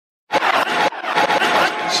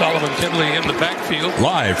Sullivan Kinley in the backfield.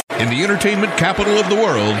 Live in the entertainment capital of the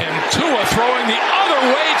world. And Tua throwing the other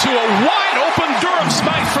way to a wide-open Durham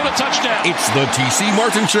Smythe for the touchdown. It's the T.C.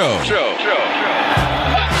 Martin Show.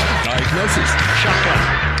 Diagnosis. Shotgun.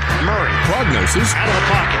 Murray. Prognosis. Out of the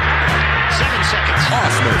pocket. 7 seconds.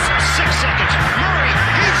 Osmosis. 6 seconds. Murray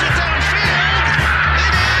hits it downfield.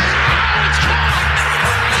 It's caught.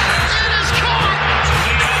 It is caught.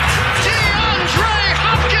 DeAndre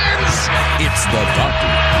Hopkins. It's the doctor.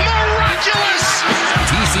 Miraculous.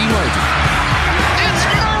 T.C. Martin. It's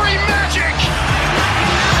Murray magic.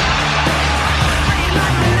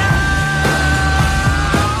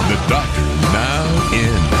 The doctor now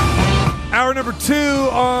in. Hour number 2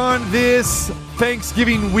 on this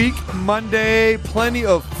Thanksgiving week, Monday. Plenty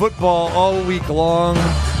of football all week long.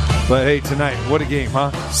 But hey, tonight, what a game,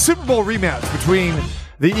 huh? Super Bowl rematch between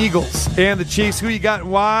the Eagles and the Chiefs. Who you got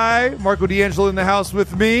and why? Marco D'Angelo in the house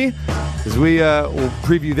with me as we will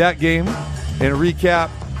preview that game and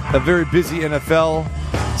recap a very busy NFL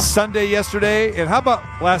Sunday yesterday. And how about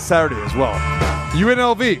last Saturday as well?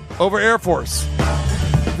 UNLV over Air Force.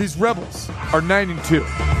 These Rebels are 9-2.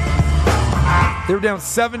 They were down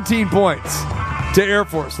 17 points to Air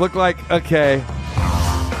Force. Looked like, okay,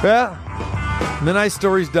 well, the nice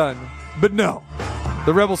story's done. But no,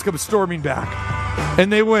 the Rebels come storming back,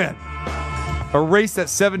 and they win. Erase that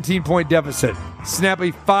 17-point deficit. Snap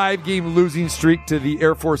a 5-game losing streak to the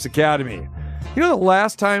Air Force Academy. You know the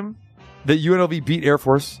last time that UNLV beat Air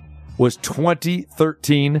Force was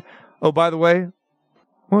 2013. Oh, by the way,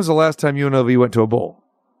 when was the last time UNLV went to a bowl?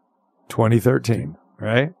 2013,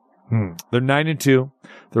 right? They're 9-2.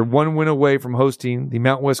 They're 1 win away from hosting the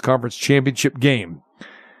Mountain West Conference Championship game.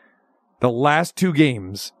 The last 2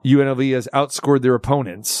 games, UNLV has outscored their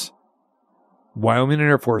opponents, Wyoming and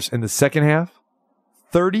Air Force, in the second half,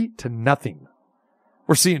 30-0.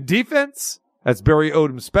 We're seeing defense. That's Barry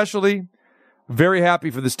Odom's specialty. Very happy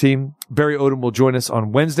for this team. Barry Odom will join us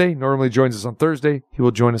on Wednesday. Normally joins us on Thursday. He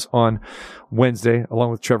will join us on Wednesday,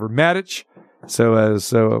 along with Trevor Maddich. So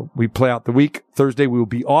as we play out the week, Thursday we will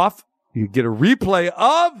be off. You get a replay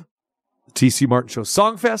of the TC Martin Show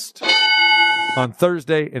Songfest on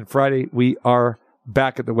Thursday, and Friday we are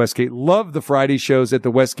back at the Westgate. Love the Friday shows at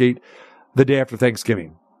the Westgate the day after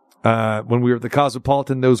Thanksgiving. When we were at the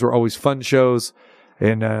Cosmopolitan, those were always fun shows.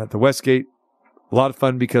 And at the Westgate, a lot of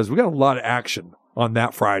fun because we got a lot of action on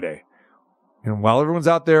that Friday. And while everyone's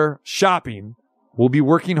out there shopping, we'll be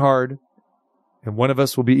working hard. And one of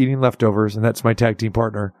us will be eating leftovers, and that's my tag team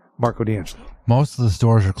partner, Marco D'Angelo. Most of the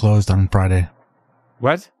stores are closed on Friday.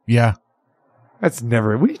 What? Yeah. That's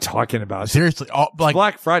never... What are you talking about? Seriously. It's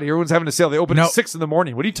Black Friday. Everyone's having a sale. They open at 6 in the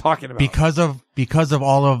morning. What are you talking about? Because of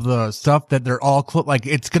all of the stuff that they're all...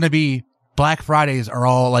 it's going to be... Black Fridays are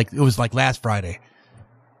all it was like last Friday.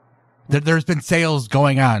 There's been sales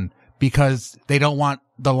going on because they don't want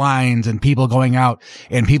the lines and people going out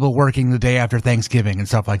and people working the day after Thanksgiving and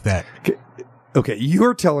stuff like that. Okay,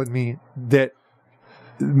 you're telling me that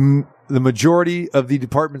the majority of the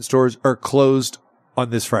department stores are closed on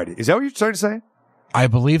this Friday. Is that what you're trying to say? I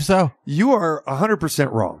believe so. You are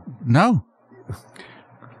 100% wrong. No.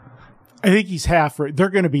 I think he's half right. They're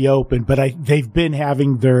going to be open, but they've been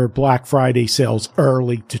having their Black Friday sales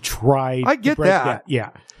early to try. I get to break that.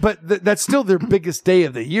 Yeah. But that's still their biggest day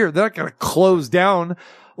of the year. They're not going to close down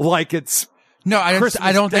like it's No, I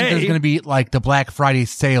don't Day. think there's going to be the Black Friday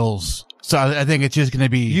sales. So I think it's just going to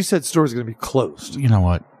be... You said stores are going to be closed. You know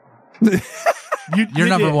what? You're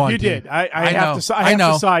number one. You did. I know. have to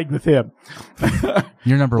side with him.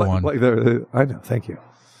 You're number one. I know. Thank you.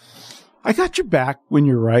 I got your back when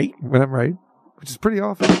you're right. When I'm right, which is pretty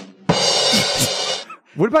often.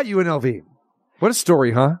 What about UNLV? What a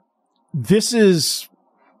story, huh? This is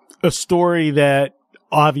a story that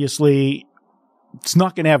obviously it's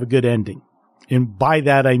not going to have a good ending. And by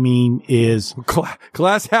that, I mean is...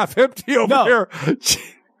 Glass half empty over here.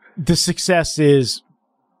 The success is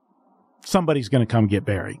somebody's going to come get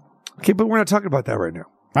Barry. Okay, but we're not talking about that right now.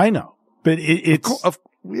 I know. But it's...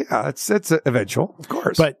 it's eventual, of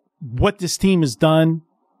course. But what this team has done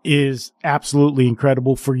is absolutely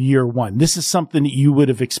incredible for year one. This is something that you would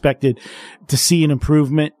have expected to see an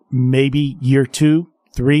improvement, maybe year 2,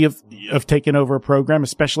 3 of taking over a program,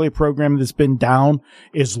 especially a program that's been down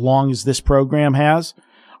as long as this program has.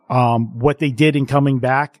 What they did in coming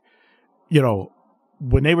back,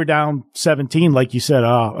 when they were down 17, like you said,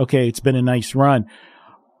 okay, it's been a nice run.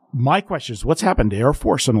 My question is, what's happened to Air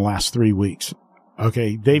Force in the last 3 weeks?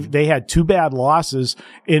 Okay, they had 2 bad losses,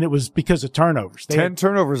 and it was because of turnovers. 10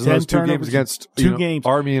 turnovers in those 2 games against games.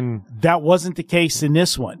 Army, and that wasn't the case in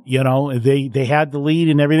this one. They had the lead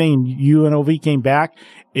and everything, and UNLV came back.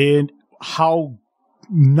 And how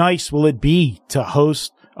nice will it be to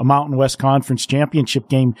host a Mountain West Conference championship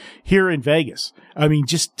game here in Vegas? I mean,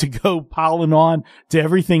 just to go piling on to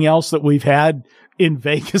everything else that we've had in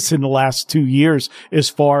Vegas in the last 2 years, as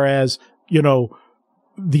far as,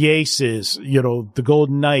 the Aces, the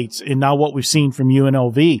Golden Knights, and now what we've seen from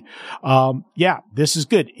UNLV. This is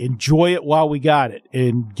good. Enjoy it while we got it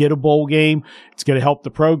and get a bowl game. It's going to help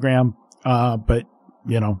the program. But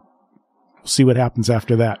we'll see what happens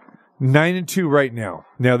after that. 9-2 right now.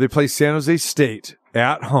 Now they play San Jose State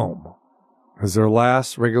at home as their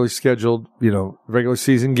last regularly scheduled, regular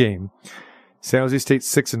season game. San Jose State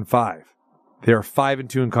 6-5. They are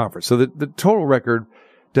 5-2 in conference. So the total record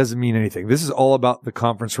doesn't mean anything. This is all about the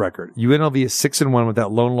conference record. UNLV is 6-1 with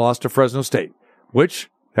that lone loss to Fresno State, which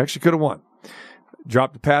actually could have won.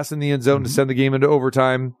 Dropped a pass in the end zone to send the game into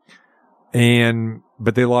overtime,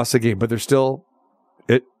 but they lost the game. But they're still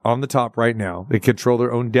on the top right now. They control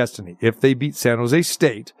their own destiny. If they beat San Jose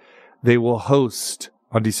State, they will host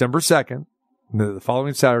on December 2nd, the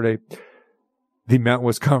following Saturday, the Mountain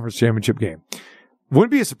West Conference Championship game.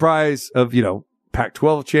 Wouldn't be a surprise of,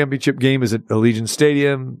 Pac-12 championship game is at Allegiant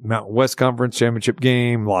Stadium, Mountain West Conference championship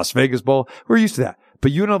game, Las Vegas Bowl. We're used to that.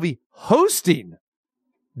 But UNLV hosting,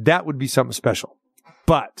 that would be something special.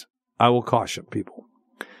 But I will caution people.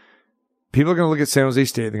 People are going to look at San Jose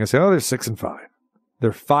State. They're going to say, they're 6-5.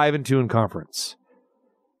 They're 5-2 in conference.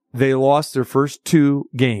 They lost their first 2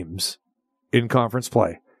 games in conference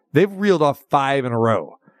play. They've reeled off 5 in a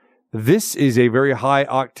row. This is a very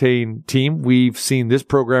high-octane team. We've seen this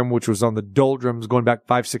program, which was on the doldrums going back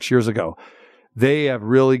 5-6 years ago. They have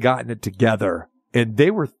really gotten it together, and they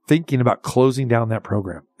were thinking about closing down that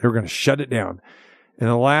program. They were going to shut it down. In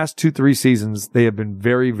the last 2-3 seasons, they have been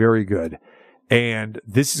very, very good, and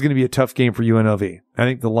this is going to be a tough game for UNLV. I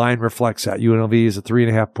think the line reflects that. UNLV is a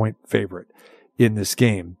 3.5-point favorite in this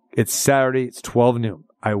game. It's Saturday. It's 12 noon.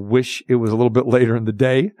 I wish it was a little bit later in the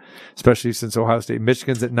day, especially since Ohio State,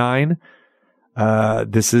 Michigan's at 9.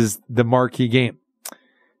 This is the marquee game.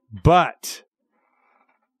 But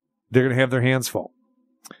they're going to have their hands full.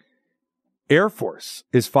 Air Force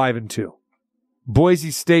is 5-2.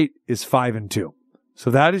 Boise State is 5-2.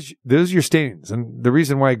 So those are your standings. And the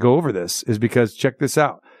reason why I go over this is because check this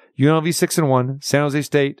out. UNLV 6-1, San Jose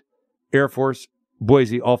State, Air Force,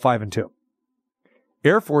 Boise, all 5-2.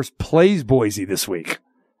 Air Force plays Boise this week.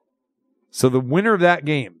 So the winner of that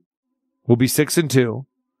game will be 6-2.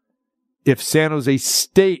 If San Jose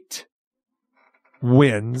State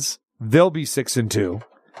wins, they'll be 6-2.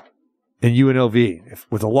 And UNLV,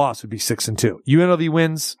 with a loss, would be 6-2. UNLV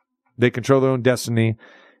wins, they control their own destiny,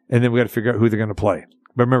 and then we got to figure out who they're going to play.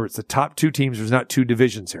 But remember, it's the top 2 teams. There's not 2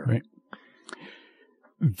 divisions here. Right.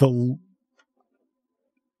 Do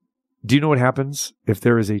you know what happens if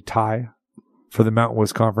there is a tie for the Mountain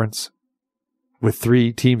West Conference with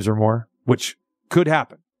 3 teams or more, which could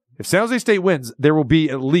happen? If San Jose State wins, there will be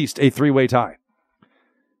at least a 3-way tie.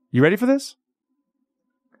 You ready for this?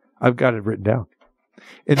 I've got it written down.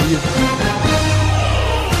 In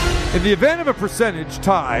the event of a percentage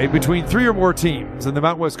tie between 3 or more teams in the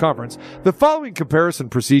Mountain West Conference, the following comparison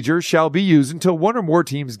procedure shall be used until 1 or more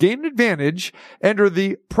teams gain an advantage and or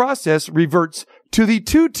the process reverts to the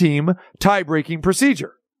 2-team tie-breaking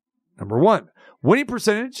procedure. Number 1, winning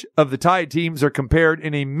percentage of the tied teams are compared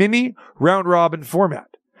in a mini round-robin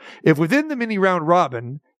format. If within the mini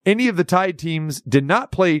round-robin, any of the tied teams did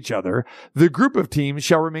not play each other, the group of teams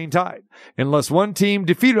shall remain tied, unless one team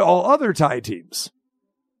defeated all other tied teams.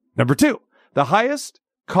 Number 2, the highest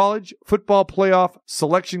college football playoff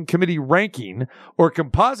selection committee ranking or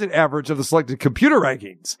composite average of the selected computer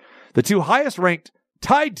rankings. The 2 highest ranked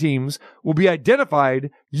tied teams will be identified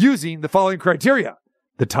using the following criteria.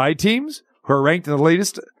 The tied teams who are ranked in the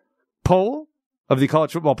latest poll of the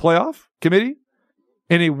college football playoff committee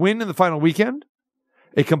and a win in the final weekend.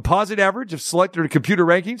 A composite average of selected or computer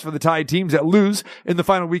rankings for the tied teams that lose in the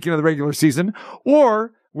final weekend of the regular season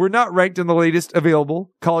or were not ranked in the latest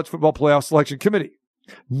available college football playoff selection committee.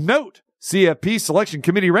 Note, CFP selection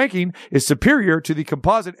committee ranking is superior to the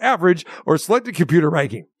composite average or selected computer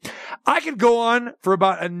ranking. I could go on for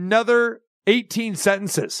about another 18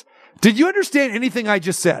 sentences. Did you understand anything I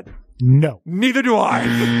just said? No. Neither do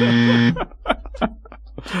I.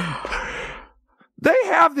 They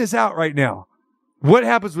have this out right now. What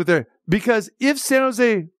happens with their... Because if San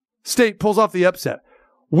Jose State pulls off the upset,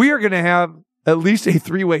 we are going to have at least a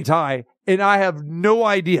 3-way tie, and I have no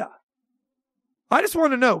idea. I just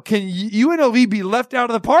want to know, can UNLV be left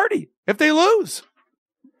out of the party if they lose?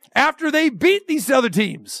 After they beat these other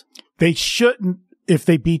teams? They shouldn't if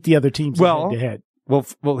they beat the other teams head-to-head.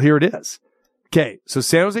 Well, here it is. Okay, so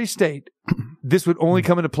San Jose State, this would only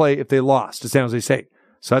come into play if they lost to San Jose State.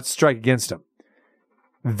 So that's a strike against them.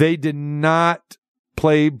 They did not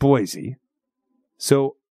play Boise.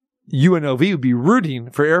 So UNLV would be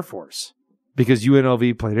rooting for Air Force because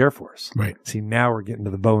UNLV played Air Force. Right. See, now we're getting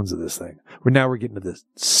to the bones of this thing. We're getting to the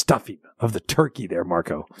stuffing of the turkey there,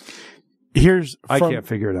 Marco. I can't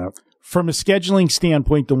figure it out. From a scheduling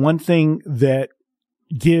standpoint, the one thing that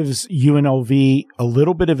gives UNLV a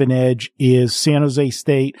little bit of an edge is San Jose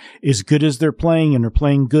State, as good as they're playing, and they're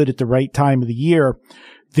playing good at the right time of the year,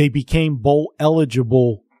 they became bowl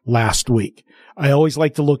eligible last week. I always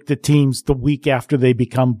like to look at the teams the week after they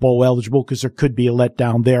become bowl eligible because there could be a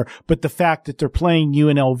letdown there. But the fact that they're playing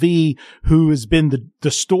UNLV, who has been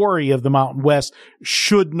the story of the Mountain West,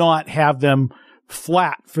 should not have them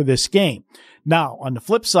flat for this game. Now, on the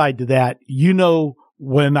flip side to that,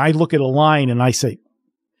 when I look at a line and I say,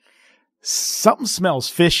 something smells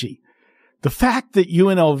fishy, the fact that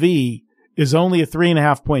UNLV is only a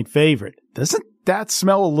 3.5 point favorite, doesn't that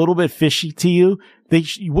smell a little bit fishy to you?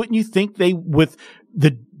 Wouldn't you think with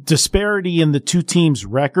the disparity in the two teams'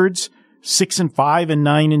 records, 6-5 and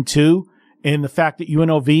 9-2, and the fact that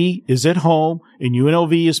UNLV is at home and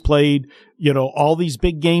UNLV has played, all these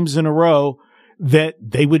big games in a row, that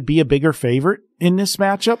they would be a bigger favorite in this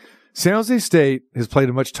matchup? San Jose State has played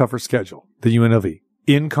a much tougher schedule than UNLV.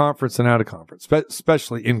 In conference and out of conference,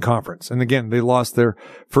 especially in conference. And again, they lost their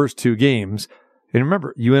first two games. And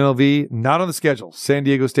remember, UNLV, not on the schedule. San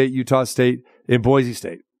Diego State, Utah State, and Boise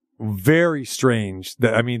State. Very strange.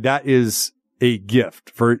 That is a gift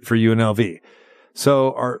for UNLV.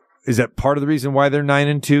 So is that part of the reason why they're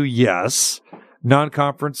 9-2? Yes.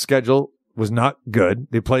 Non-conference schedule was not good.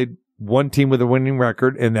 They played one team with a winning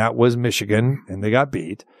record, and that was Michigan, and they got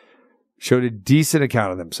beat. Showed a decent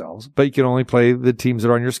account of themselves, but you can only play the teams that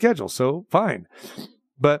are on your schedule, so fine.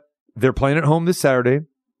 But they're playing at home this Saturday.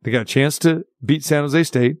 They got a chance to beat San Jose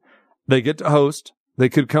State. They get to host. They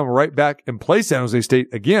could come right back and play San Jose State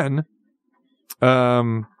again.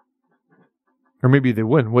 Or maybe they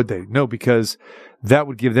wouldn't, would they? No, because that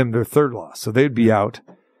would give them their third loss, so they'd be out.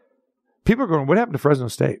 People are going, what happened to Fresno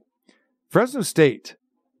State? Fresno State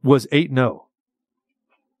was 8-0.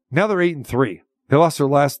 Now they're 8-3. They lost their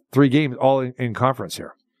last three games all in conference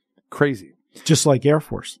here. Crazy. Just like Air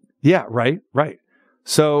Force. Yeah, right.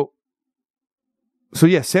 So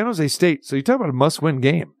yeah, San Jose State. So you talk about a must-win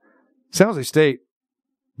game. San Jose State,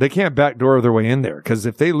 they can't backdoor their way in there because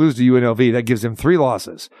if they lose to UNLV, that gives them 3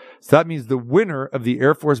 losses. So that means the winner of the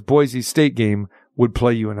Air Force Boise State game would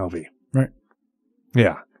play UNLV. Right.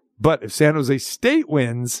 Yeah. But if San Jose State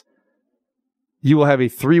wins, you will have a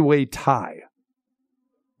 3-way tie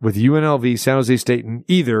with UNLV, San Jose State, and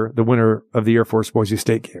either the winner of the Air Force Boise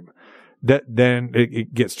State game. Then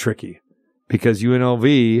it gets tricky because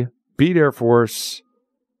UNLV beat Air Force,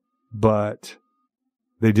 but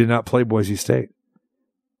they did not play Boise State.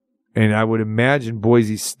 And I would imagine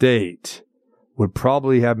Boise State would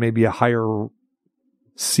probably have maybe a higher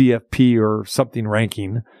CFP or something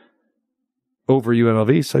ranking over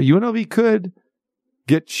UNLV. So UNLV could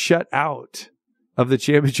get shut out of the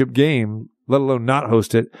championship game, let alone not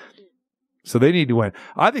host it. So they need to win.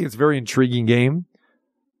 I think it's a very intriguing game.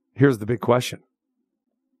 Here's the big question.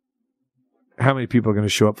 How many people are going to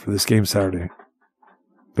show up for this game Saturday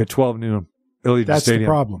at 12 noon? Allegiant That's Stadium. the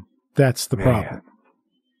problem. That's the problem.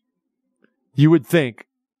 You would think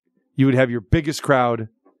you would have your biggest crowd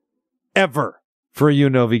ever for a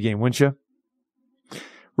UNLV game, wouldn't you?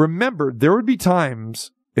 Remember, there would be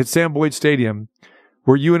times at Sam Boyd Stadium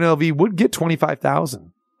where UNLV would get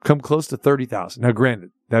 25,000, come close to 30,000. Now,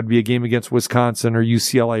 granted, that'd be a game against Wisconsin or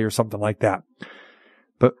UCLA or something like that.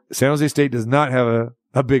 But San Jose State does not have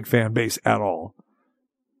a big fan base at all.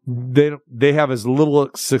 They have as little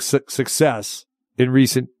success in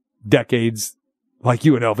recent decades like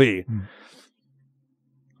UNLV.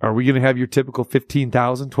 Are we going to have your typical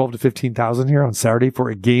 12 to 15,000 here on Saturday for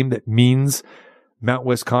a game that means Mountain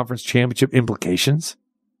West Conference Championship implications?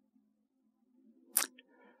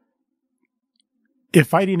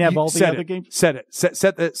 If I didn't have all the other games, set it.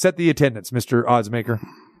 Set the attendance, Mr. Oddsmaker,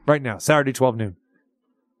 right now. Saturday, 12 noon.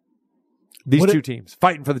 These two teams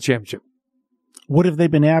fighting for the championship. What have they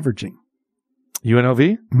been averaging?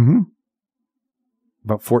 UNLV? Mm-hmm.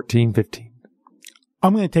 About 14, 15.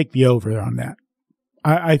 I'm going to take the over on that.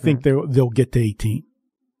 I think they'll get to 18.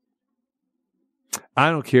 I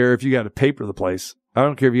don't care if you got to paper the place. I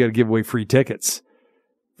don't care if you got to give away free tickets.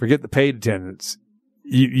 Forget the paid attendance.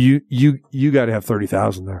 You got to have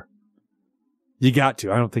 30,000 there. You got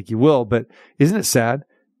to. I don't think you will, but isn't it sad?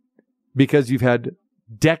 Because you've had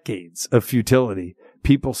decades of futility.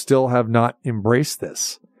 People still have not embraced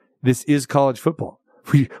this. This is college football.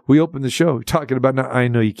 We opened the show talking about, now, I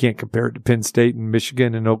know you can't compare it to Penn State and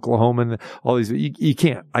Michigan and Oklahoma and all these. You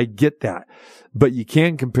can't. I get that. But you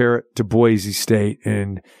can compare it to Boise State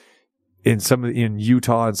and in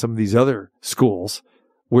Utah and some of these other schools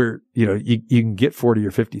where, you can get 40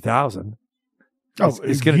 or 50,000.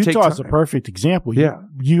 It's going to take time. Utah's a perfect example. Yeah.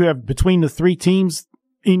 You have between the three teams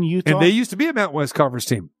in Utah. And they used to be a Mountain West Conference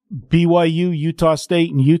team. BYU, Utah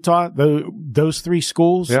State, and Utah, those three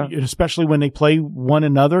schools, especially when they play one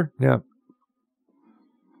another. Yeah.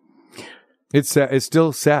 It's sad. It's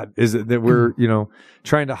still sad, is it, that we're,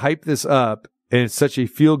 trying to hype this up, and it's such a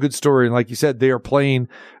feel-good story. And like you said, they are playing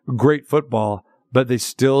great football, but they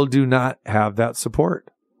still do not have that support.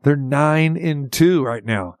 They're 9-2 right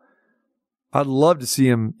now. I'd love to see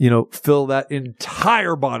them, fill that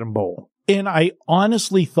entire bottom bowl. And I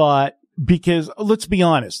honestly thought, because let's be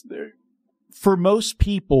honest, for most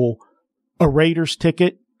people, a Raiders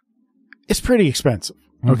ticket is pretty expensive.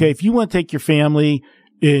 Okay. If you want to take your family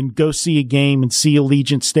and go see a game and see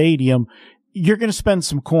Allegiant Stadium, you're going to spend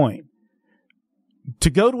some coin. To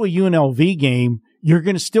go to a UNLV game, you're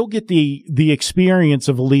going to still get the experience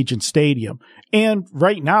of Allegiant Stadium. And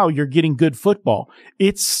right now you're getting good football.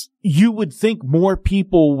 You would think more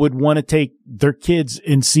people would want to take their kids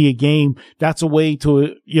and see a game. That's a way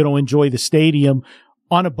to, enjoy the stadium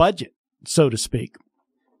on a budget, so to speak.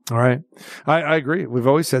 All right. I agree. We've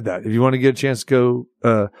always said that. If you want to get a chance to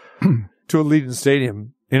go, to Allegiant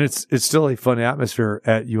Stadium, and it's still a fun atmosphere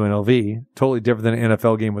at UNLV, totally different than an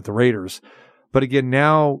NFL game with the Raiders. But again,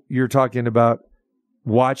 now you're talking about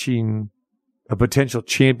watching a potential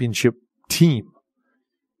championship team,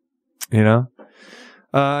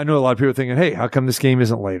 I know a lot of people are thinking, hey, how come this game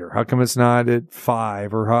isn't later? How come it's not at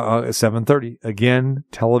 5 or 7:30? Again,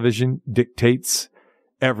 television dictates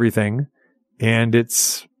everything, and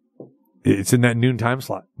it's in that noon time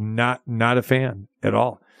slot. Not a fan at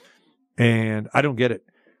all. And I don't get it.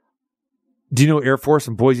 Do you know Air Force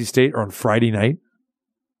and Boise State are on Friday night?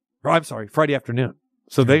 Or, I'm sorry, Friday afternoon.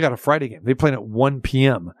 So they got a Friday game. They play at 1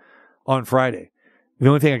 p.m. on Friday. The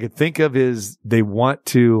only thing I could think of is they want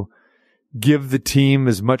to give the team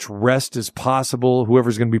as much rest as possible,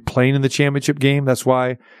 whoever's going to be playing in the championship game. That's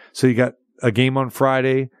why. So you got a game on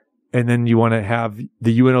Friday, and then you want to have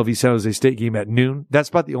the UNLV San Jose State game at noon. That's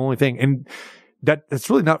about the only thing. And that's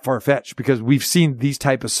really not far-fetched, because we've seen these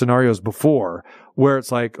type of scenarios before where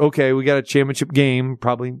it's like, okay, we got a championship game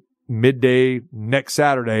probably midday next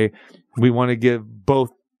Saturday. We want to give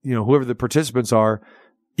both, whoever the participants are,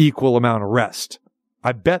 equal amount of rest.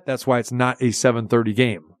 I bet that's why it's not a 7:30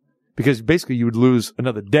 game. Because basically you would lose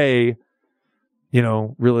another day,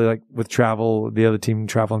 really, like with travel, the other team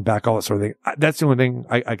traveling back, all that sort of thing. That's the only thing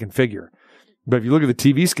I can figure. But if you look at the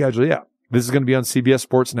TV schedule, this is going to be on CBS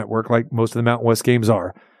Sports Network, like most of the Mountain West games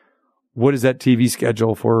are. What is that TV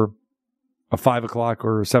schedule for a 5 o'clock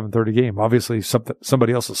or 7:30 game? Obviously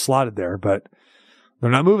somebody else is slotted there, but they're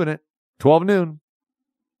not moving it. 12 noon.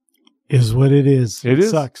 Is what it is. It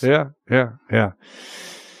sucks. Yeah.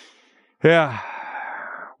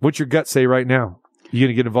 What's your gut say right now? You going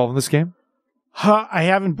to get involved in this game? I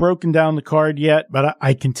haven't broken down the card yet, but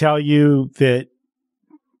I can tell you that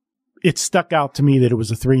it stuck out to me that it was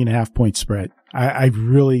a 3.5 point spread.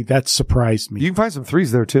 That surprised me. You can find some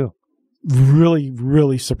threes there too. Really,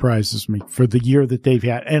 really surprises me for the year that they've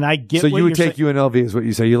had. And I get so what you would take saying. UNLV is what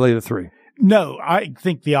you say. You lay the 3. No, I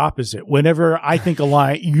think the opposite. Whenever I think a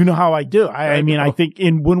line, you know how I do. I mean, I think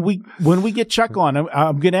when we get Chuck on,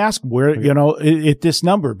 I'm going to ask him where, at this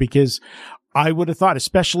number, because I would have thought,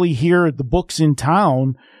 especially here at the books in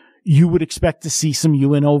town, you would expect to see some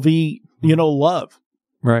UNLV, love.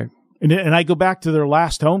 Right. And I go back to their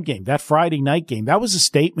last home game, that Friday night game. That was a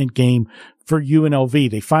statement game for UNLV.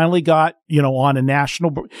 They finally got, on a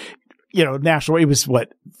national, it was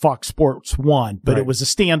what Fox Sports won, but It was a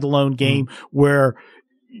standalone game where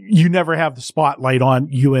you never have the spotlight on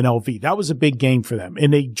UNLV. That was a big game for them,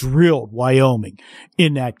 and they drilled Wyoming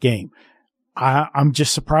in that game. I'm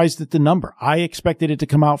just surprised at the number. I expected it to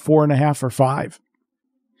come out 4.5 or 5.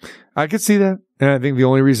 I could see that. And I think the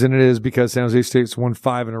only reason it is because San Jose State's won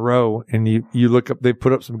 5 in a row, and you look up, they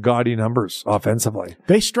put up some gaudy numbers offensively.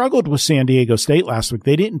 They struggled with San Diego State last week.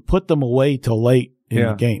 They didn't put them away till late in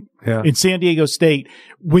the game. Yeah. In San Diego State,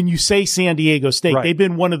 when you say San Diego State, they've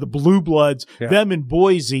been one of the blue bloods, them and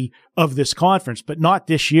Boise, of this conference, but not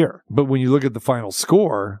this year. But when you look at the final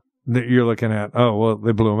score, that you're looking at, oh, well,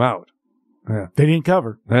 they blew them out. Yeah. They didn't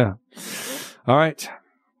cover. Yeah. All right.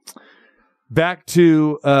 Back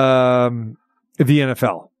to the NFL.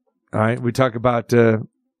 All right. We talk about the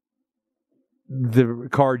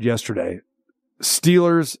card yesterday.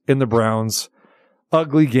 Steelers and the Browns.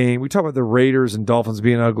 ugly game. We talk about the Raiders and Dolphins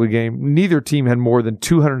being an ugly game. Neither team had more than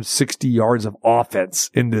 260 yards of offense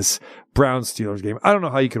in this Browns-Steelers game. I don't know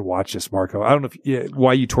how you could watch this, Marco. I don't know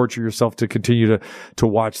why you torture yourself to continue to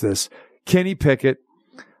watch this. Kenny Pickett.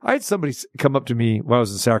 I had somebody come up to me when I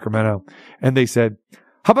was in Sacramento, and they said,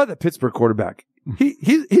 how about that Pittsburgh quarterback?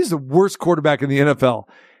 He's the worst quarterback in the NFL.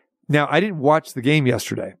 Now, I didn't watch the game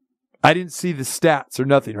yesterday. I didn't see the stats or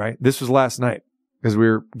nothing, right? This was last night because we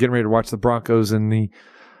were getting ready to watch the Broncos and the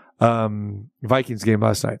Vikings game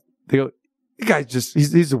last night. They go, the guy's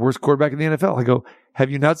he's the worst quarterback in the NFL. I go, have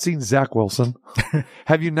you not seen Zach Wilson?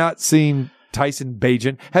 Have you not seen Tyson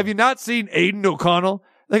Bagent? Have you not seen Aiden O'Connell?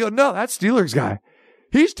 They go, no, that Steelers guy.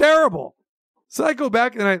 He's terrible. So I go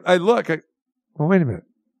back and I look. Well, wait a minute.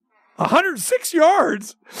 106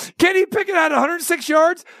 yards? Kenny Pickett had 106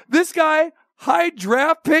 yards? This guy, high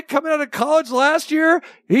draft pick coming out of college last year,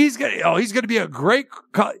 he's going to be a great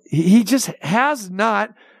he just has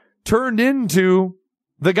not turned into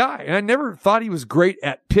the guy. And I never thought he was great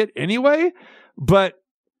at Pitt anyway, but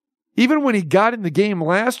even when he got in the game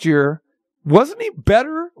last year, wasn't he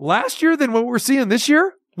better last year than what we're seeing this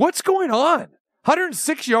year? What's going on?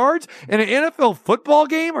 106 yards in an NFL football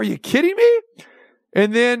game? Are you kidding me?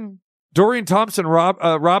 And then Dorian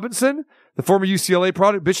Thompson-Robinson, the former UCLA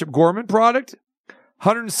product, Bishop Gorman product,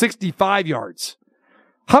 165 yards.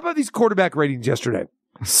 How about these quarterback ratings yesterday?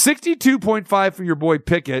 62.5 for your boy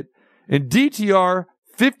Pickett and DTR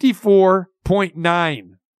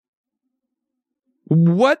 54.9.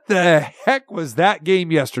 What the heck was that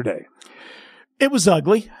game yesterday? It was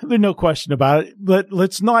ugly. There's no question about it. But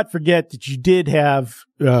let's not forget that you did have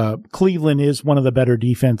Cleveland is one of the better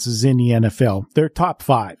defenses in the NFL. They're top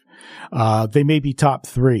 5. They may be top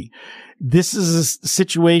 3. This is a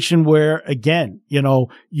situation where, again,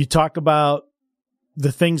 you talk about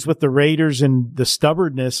the things with the Raiders and the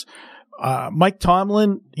stubbornness. Mike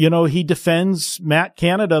Tomlin, he defends Matt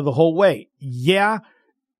Canada the whole way. Yeah,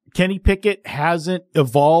 Kenny Pickett hasn't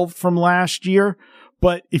evolved from last year,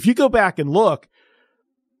 but if you go back and look,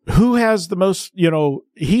 who has the most,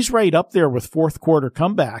 he's right up there with fourth quarter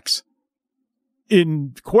comebacks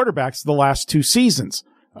in quarterbacks the last 2 seasons.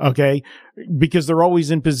 Okay. Because they're always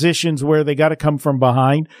in positions where they got to come from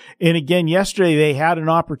behind. And again, yesterday they had an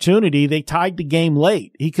opportunity. They tied the game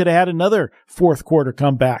late. He could have had another fourth quarter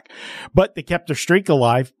comeback, but they kept their streak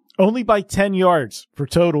alive only by 10 yards for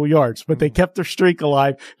total yards, but they kept their streak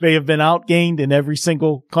alive. They have been outgained in every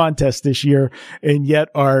single contest this year and yet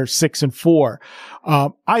are 6-4.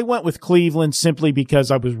 I went with Cleveland simply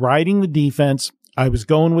because I was riding the defense. I was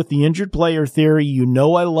going with the injured player theory.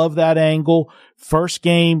 I love that angle. First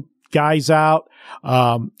game, guys out.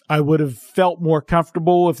 I would have felt more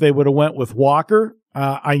comfortable if they would have went with Walker.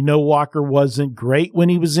 I know Walker wasn't great when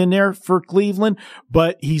he was in there for Cleveland,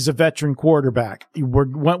 but he's a veteran quarterback.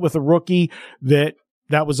 Went with a rookie that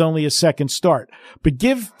was only a second start. But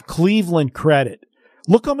give Cleveland credit.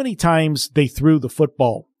 Look how many times they threw the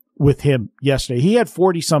football with him yesterday. He had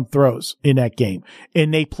 40-some throws in that game,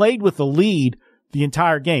 and they played with the lead the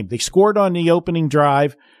entire game. They scored on the opening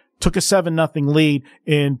drive, took a 7-0 lead,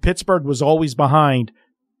 and Pittsburgh was always behind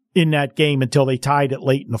in that game until they tied it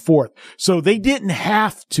late in the fourth. So they didn't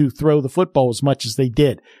have to throw the football as much as they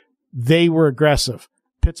did. They were aggressive.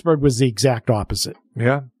 Pittsburgh was the exact opposite.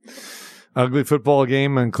 Yeah. Ugly football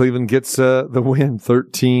game, and Cleveland gets the win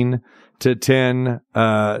 13-10.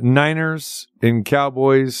 Niners and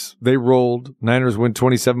Cowboys, they rolled. Niners win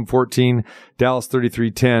 27-14, Dallas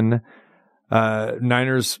 33-10.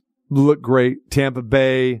 Niners look great. Tampa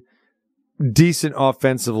Bay, decent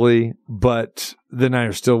offensively, but the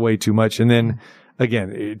Niners still way too much. And then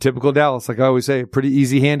again, typical Dallas, like I always say, pretty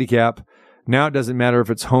easy handicap. Now it doesn't matter if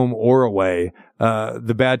it's home or away.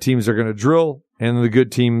 The bad teams are going to drill, and the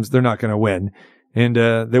good teams, they're not going to win. And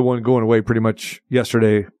they won going away pretty much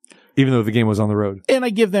yesterday, even though the game was on the road. And I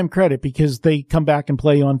give them credit because they come back and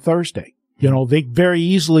play on Thursday. They very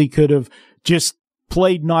easily could have just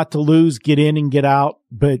played not to lose, get in and get out.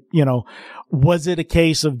 But, was it a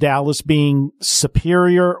case of Dallas being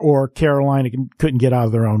superior, or Carolina couldn't get out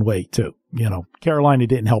of their own way too? Carolina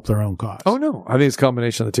didn't help their own cause. Oh, no. I think it's a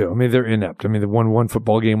combination of the two. I mean, they're inept. I mean, they won one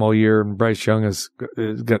football game all year, and Bryce Young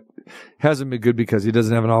hasn't been good because he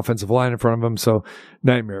doesn't have an offensive line in front of him. So,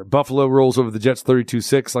 nightmare. Buffalo rolls over the Jets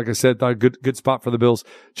 32-6. Like I said, thought good spot for the Bills.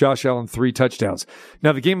 Josh Allen, 3 touchdowns.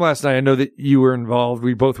 Now, the game last night, I know that you were involved.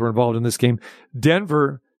 We both were involved in this game.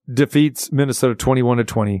 Denver defeats Minnesota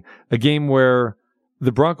 21-20, a game where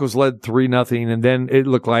the Broncos led 3-0, and then it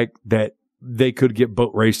looked like that they could get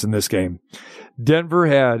boat raced in this game. Denver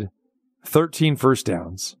had 13 first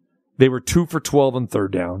downs. They were 2 for 12 on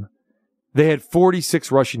third down. They had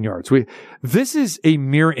 46 rushing yards. This is a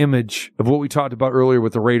mirror image of what we talked about earlier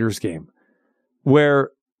with the Raiders game,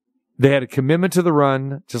 where they had a commitment to the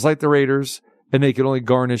run, just like the Raiders, and they could only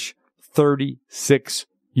garnish 36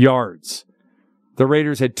 yards. The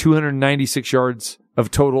Raiders had 296 yards of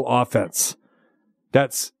total offense.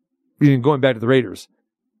 That's going back to the Raiders.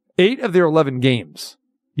 8 of their 11 games.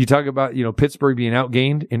 You talk about, Pittsburgh being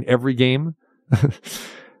outgained in every game.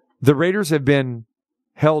 The Raiders have been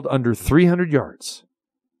held under 300 yards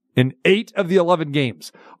in 8 of the 11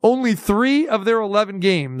 games. Only 3 of their 11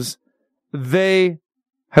 games, they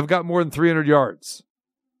have got more than 300 yards.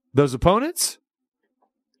 Those opponents,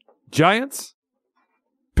 Giants,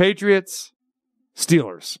 Patriots,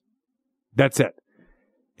 Steelers. That's it.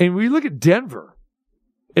 And we look at Denver,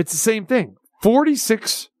 it's the same thing.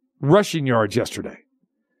 46 rushing yards yesterday.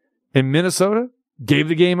 And Minnesota gave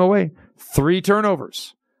the game away. 3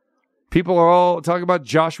 turnovers. People are all talking about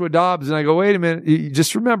Joshua Dobbs, and I go, wait a minute. You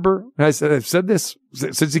just remember, and I've said this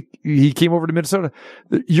since he came over to Minnesota.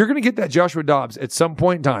 You're going to get that Joshua Dobbs at some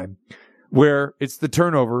point in time where it's the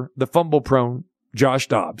turnover, the fumble-prone Josh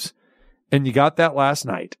Dobbs. And you got that last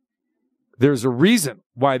night. There's a reason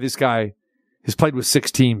why this guy has played with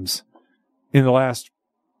 6 teams in the last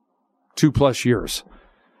 2+ years.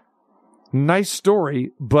 Nice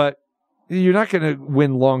story, but you're not going to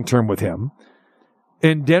win long-term with him.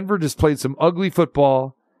 And Denver just played some ugly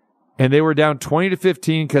football, and they were down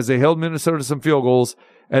 20-15 because they held Minnesota to some field goals,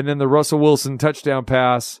 and then the Russell Wilson touchdown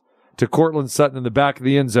pass to Cortland Sutton in the back of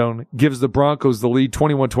the end zone gives the Broncos the lead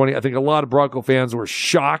 21-20. I think a lot of Bronco fans were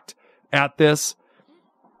shocked at this.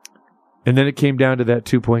 And then it came down to that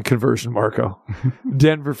 2-point conversion, Marco.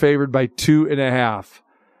 Denver favored by 2.5.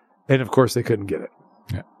 And, of course, they couldn't get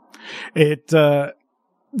it. Yeah.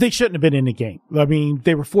 They shouldn't have been in the game. I mean,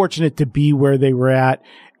 they were fortunate to be where they were at.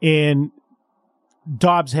 And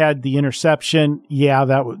Dobbs had the interception. Yeah,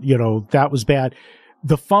 that was bad.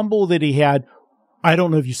 The fumble that he had, I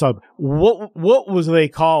don't know if you saw, what was they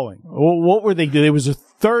calling? What were they doing? It was a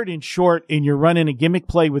 3rd and short, and you're running a gimmick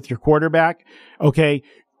play with your quarterback. Okay.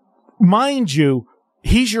 Mind you,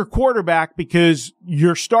 he's your quarterback because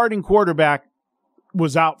your starting quarterback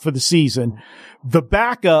was out for the season. The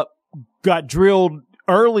backup got drilled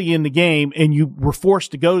early in the game, and you were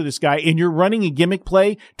forced to go to this guy, and you're running a gimmick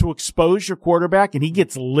play to expose your quarterback, and he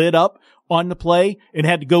gets lit up on the play and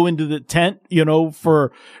had to go into the tent,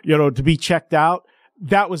 to be checked out.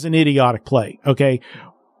 That was an idiotic play. Okay.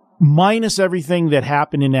 Minus everything that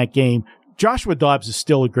happened in that game, Joshua Dobbs is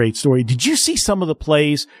still a great story. Did you see some of the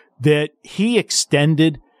plays that he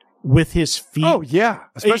extended with his feet? Oh, yeah.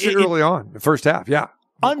 Especially early on, the first half. Yeah.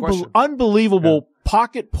 Unbelievable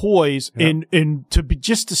pocket poise and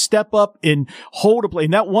to step up and hold a play.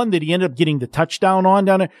 And that one that he ended up getting the touchdown on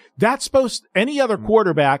down there, any other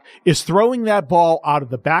quarterback is throwing that ball out of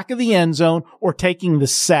the back of the end zone or taking the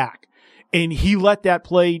sack. And he let that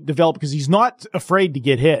play develop because he's not afraid to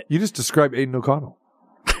get hit. You just described Aiden O'Connell.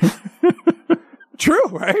 True,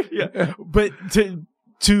 right? Yeah. But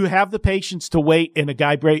to have the patience to wait and a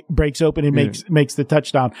guy breaks open and makes the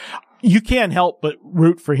touchdown, you can't help but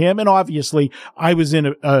root for him. And obviously, I was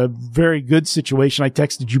in a very good situation. I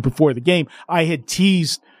texted you before the game. I had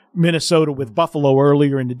teased Minnesota with Buffalo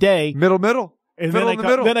earlier in the day. Middle. And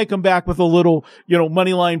then I come back with a little,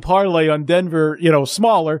 money line parlay on Denver,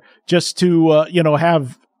 smaller, just to,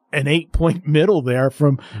 have an 8-point middle there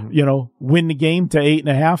from, win the game to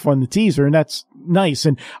 8.5 on the teaser. And that's nice.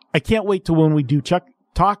 And I can't wait till when we do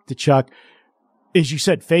talk to Chuck. As you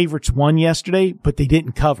said, favorites won yesterday, but they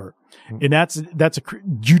didn't cover. And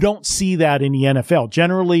you don't see that in the NFL.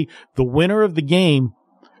 Generally, the winner of the game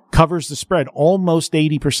covers the spread almost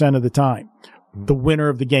 80% of the time. The winner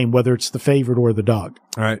of the game, whether it's the favorite or the dog.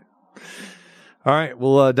 All right.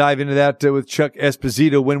 We'll dive into that with Chuck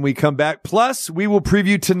Esposito when we come back. Plus, we will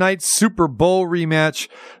preview tonight's Super Bowl rematch,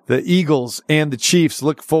 the Eagles and the Chiefs.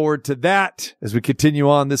 Look forward to that as we continue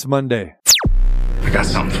on this Monday. I got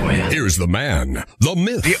something for you. Here's the man, the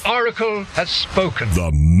myth, The oracle has spoken.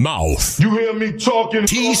 the mouth, You hear me talking?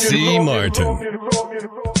 T.C. Martin.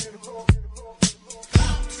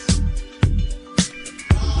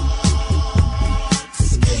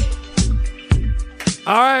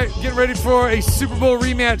 All right, getting ready for a Super Bowl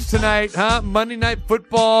rematch tonight, huh? Monday Night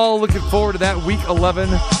Football. Looking forward to that. Week 11.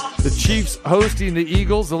 The Chiefs hosting the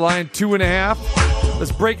Eagles. The line 2.5.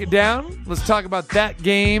 Let's break it down. Let's talk about that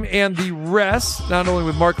game and the rest. Not only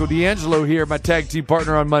with Marco D'Angelo here, my tag team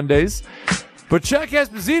partner on Mondays, but Chuck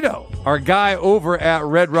Esposito, our guy over at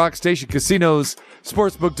Red Rock Station Casino's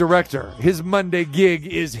sportsbook director. His Monday gig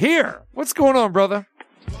is here. What's going on, brother?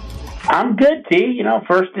 I'm good, T.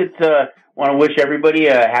 First it's Want to wish everybody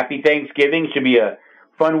a happy Thanksgiving. Should be a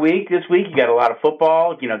fun week this week. You got a lot of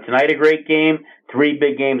football. Tonight a great game. 3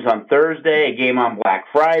 big games on Thursday. A game on Black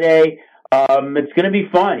Friday. It's going to be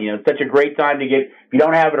fun. It's such a great time to get, if you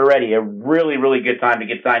don't have it already, a really, really good time to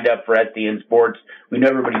get signed up for SDN Sports. We know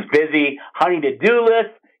everybody's busy. Honey to-do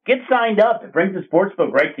list. Get signed up. It brings the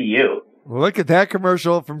sportsbook right to you. Well, look at that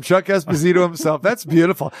commercial from Chuck Esposito himself. That's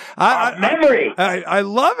beautiful. Memory. I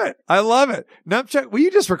love it. I love it. Now, Chuck, will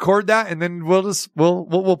you just record that and then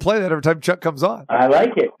we'll play that every time Chuck comes on? I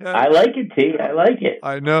like it. I like it, T. I like it.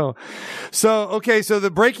 I know. So, okay. So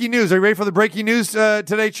the breaking news. Are you ready for the breaking news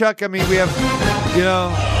today, Chuck? I mean, we have,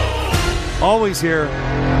 always here.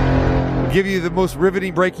 We'll give you the most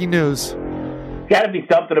riveting breaking news. Got to be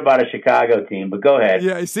something about a Chicago team, but go ahead.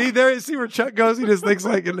 Yeah, see where Chuck goes. He just thinks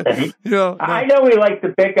like, No. I know he likes to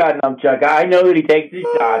pick on Numpchuck. I know that he takes his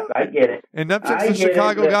shots. I get it. And Numpchuck's a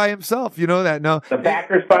Chicago guy himself. You know that. No, the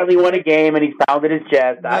Packers finally won a game, and he's pounded his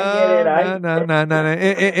chest. I get it. No.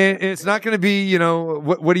 It's not going to be.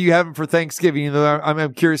 What are you having for Thanksgiving?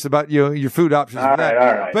 I'm curious about your food options. All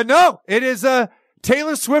right. But no, it is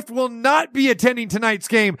Taylor Swift will not be attending tonight's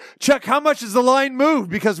game. Chuck, how much is the line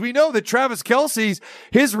moved? Because we know that Travis Kelce's,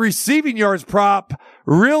 his receiving yards prop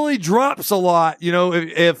really drops a lot.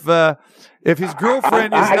 If his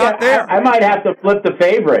girlfriend is not there. I might have to flip the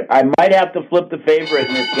favorite.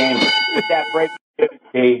 in this game. With that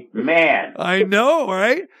break, man. I know,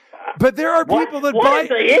 right? But there are people that buy. What is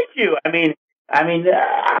the issue?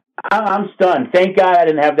 I'm stunned. Thank God I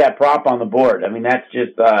didn't have that prop on the board. That's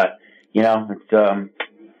just, it's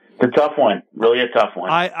a tough one. Really a tough one.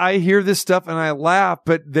 I hear this stuff and I laugh,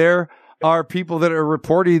 but there are people that are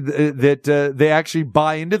reporting that they actually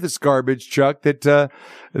buy into this garbage, Chuck, that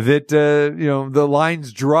the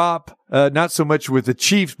lines drop, not so much with the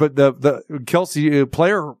Chiefs, but the Kelsey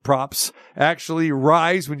player props actually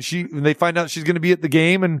rise when they find out she's going to be at the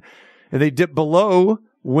game, and they dip below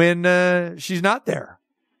when she's not there.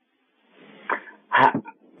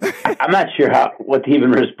 I'm not sure what to even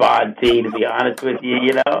respond to be honest with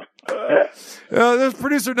you, There's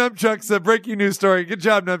producer Numpchuck's breaking news story. Good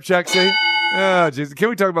job, Numpchuck. See? Oh, jeez. Can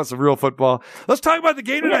we talk about some real football? Let's talk about the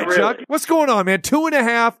game tonight, really. Chuck. What's going on, man?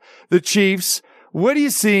 2.5, the Chiefs. What are you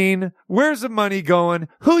seeing? Where's the money going?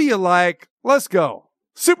 Who you like? Let's go.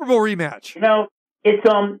 Super Bowl rematch. It's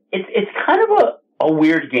kind of a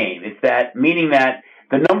weird game. It's that, meaning that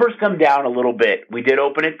the numbers come down a little bit. We did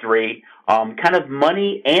open at 3. Kind of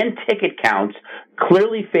money and ticket counts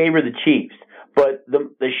clearly favor the Chiefs. But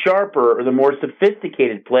the sharper or the more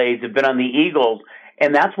sophisticated plays have been on the Eagles.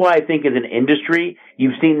 And that's why I think as an industry,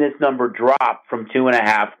 you've seen this number drop from 3 to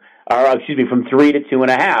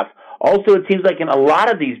 2.5. Also, it seems like in a lot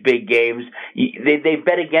of these big games, they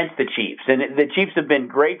bet against the Chiefs. And the Chiefs have been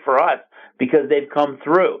great for us because they've come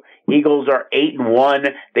through. Eagles are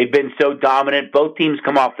 8-1. They've been so dominant. Both teams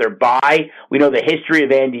come off their bye. We know the history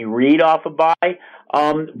of Andy Reid off a bye.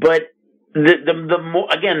 But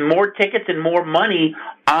more tickets and more money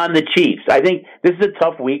on the Chiefs. I think this is a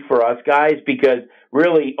tough week for us guys because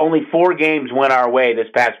really only 4 games went our way this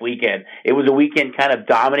past weekend. It was a weekend kind of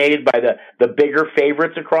dominated by the bigger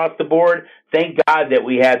favorites across the board. Thank God that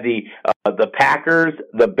we had the Packers,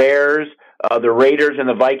 the Bears, the Raiders and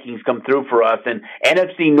the Vikings come through for us, and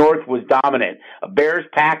NFC North was dominant. Bears,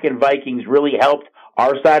 Pack, and Vikings really helped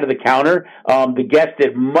our side of the counter. The guests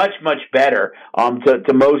did much, much better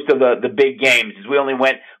to most of the big games, as we only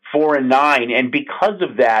went 4-9, and because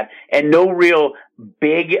of that, and no real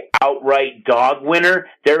big outright dog winner,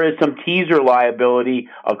 there is some teaser liability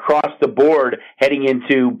across the board heading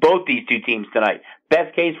into both these two teams tonight.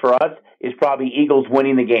 Best case for us is probably Eagles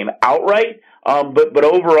winning the game outright. But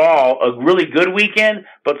overall, a really good weekend,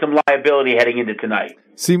 but some liability heading into tonight.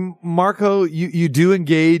 See, Marco, you do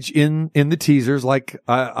engage in the teasers like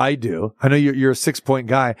I do. I know you're a 6-point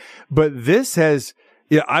guy, but this has,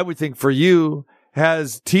 I would think for you,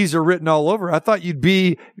 has teaser written all over. I thought you'd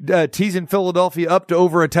be teasing Philadelphia up to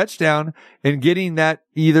over a touchdown and getting that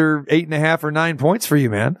either 8.5 or 9 points for you,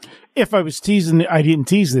 man. If I was teasing, I didn't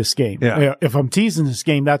tease this game. Yeah. If I'm teasing this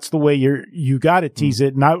game, that's the way you got to tease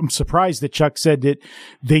it. And I'm surprised that Chuck said that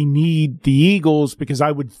they need the Eagles because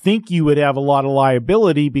I would think you would have a lot of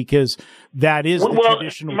liability because that is the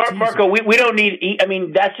traditional teaser. Marco, we don't need,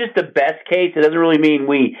 that's just the best case. It doesn't really mean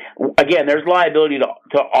there's liability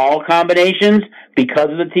to all combinations because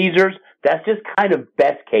of the teasers. That's just kind of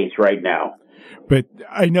best case right now. But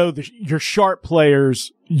I know your sharp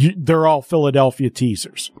players, they're all Philadelphia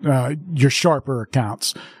teasers. Your sharper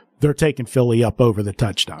accounts, they're taking Philly up over the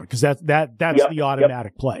touchdown because that's the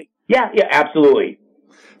automatic play. Yeah, absolutely.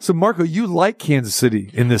 So, Marco, you like Kansas City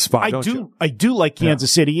in this spot, don't you? I do like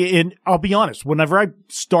Kansas City. And I'll be honest, whenever I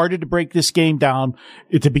started to break this game down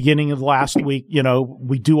at the beginning of last week,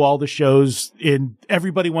 we do all the shows and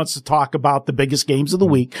everybody wants to talk about the biggest games of the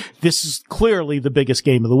week. This is clearly the biggest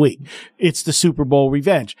game of the week. It's the Super Bowl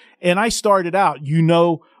revenge. And I started out,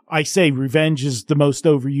 I say revenge is the most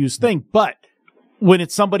overused thing, but when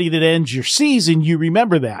it's somebody that ends your season, you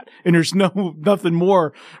remember that. And there's nothing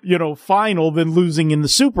more, final than losing in the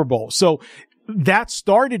Super Bowl. So that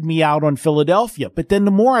started me out on Philadelphia. But then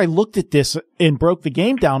the more I looked at this and broke the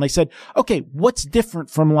game down, I said, okay, what's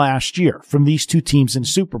different from last year from these two teams in the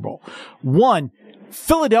Super Bowl? One,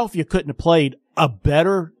 Philadelphia couldn't have played a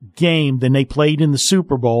better game than they played in the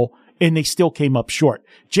Super Bowl, and they still came up short.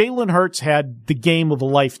 Jalen Hurts had the game of a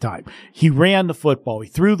lifetime. He ran the football. He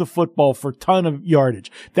threw the football for a ton of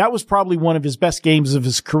yardage. That was probably one of his best games of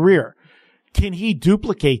his career. Can he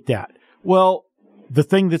duplicate that? Well, the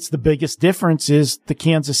thing that's the biggest difference is the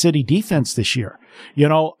Kansas City defense this year.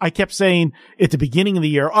 I kept saying at the beginning of the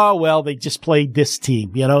year, oh, well, they just played this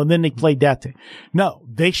team, and then they played that team. No,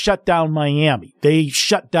 they shut down Miami. They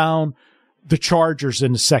shut down the Chargers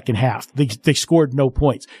in the second half. They scored no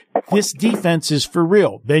points. This defense is for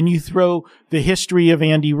real. Then you throw the history of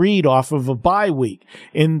Andy Reid off of a bye week.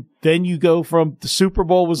 And then you go from the Super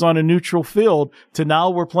Bowl was on a neutral field to now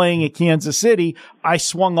we're playing at Kansas City. I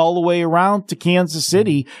swung all the way around to Kansas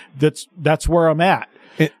City. That's where I'm at.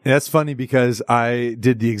 That's funny because I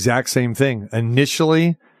did the exact same thing.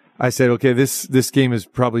 Initially, I said, okay, this game is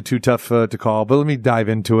probably too tough to call, but let me dive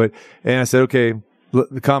into it. And I said, okay,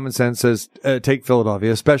 the common sense says take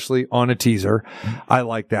Philadelphia, especially on a teaser. I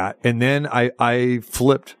like that. And then I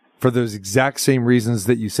flipped for those exact same reasons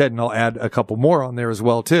that you said, and I'll add a couple more on there as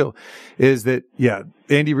well too, is that,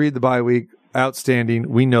 Andy Reid, the bye week, outstanding.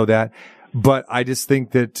 We know that. But I just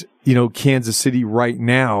think that, Kansas City right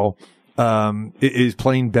now is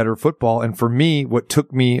playing better football. And for me, what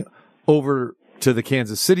took me over to the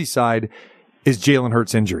Kansas City side is Jalen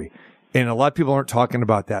Hurts' injury. And a lot of people aren't talking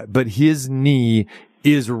about that, but his knee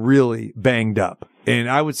is really banged up. And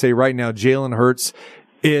I would say right now, Jalen Hurts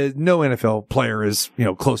no NFL player is,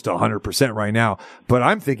 close to 100% right now, but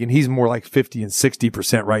I'm thinking he's more like 50 and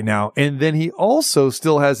 60% right now. And then he also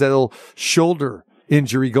still has that little shoulder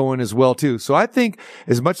injury going as well too. So I think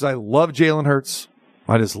as much as I love Jalen Hurts,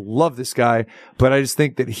 I just love this guy, but I just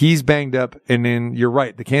think that he's banged up. And then you're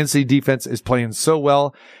right. The Kansas City defense is playing so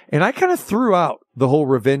well. And I kind of threw out the whole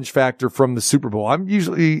revenge factor from the Super Bowl. I'm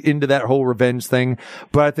usually into that whole revenge thing,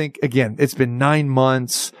 but I think again, it's been 9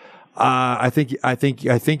 months. I think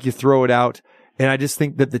you throw it out. And I just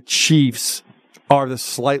think that the Chiefs are the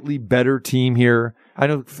slightly better team here. I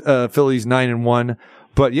know, Philly's 9-1,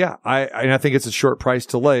 but I think it's a short price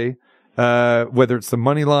to lay. Whether it's the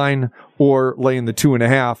money line or laying the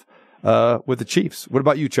 2.5 with the Chiefs. What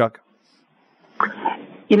about you, Chuck?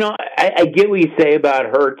 I get what you say about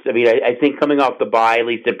Hurts. I mean, I think coming off the bye, at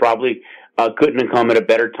least it probably couldn't have come at a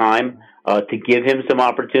better time to give him some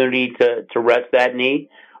opportunity to rest that knee.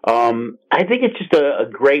 I think it's just a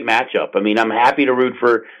great matchup. I mean, I'm happy to root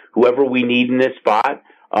for whoever we need in this spot.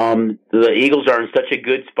 The Eagles are in such a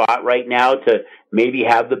good spot right now to maybe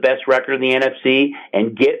have the best record in the NFC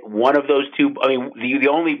and get one of those two. I mean, the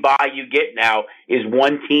only bye you get now is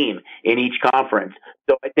one team in each conference.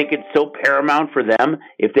 So I think it's so paramount for them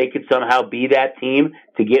if they could somehow be that team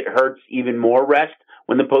to get Hurts even more rest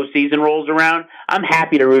when the postseason rolls around. I'm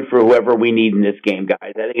happy to root for whoever we need in this game,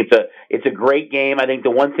 guys. I think it's a great game. I think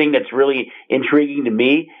the one thing that's really intriguing to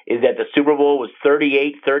me is that the Super Bowl was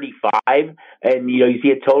 38-35, and you see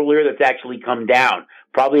a total here that's actually come down.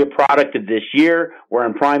 Probably a product of this year, where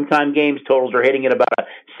in primetime games, totals are hitting at about a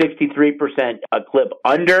 63% clip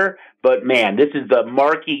under. But, man, this is the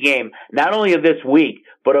marquee game, not only of this week,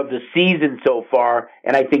 but of the season so far,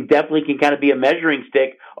 and I think definitely can kind of be a measuring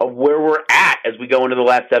stick of where we're at as we go into the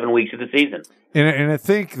last 7 weeks of the season. And I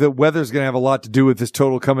think the weather's going to have a lot to do with this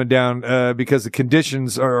total coming down because the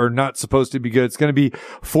conditions are not supposed to be good. It's going to be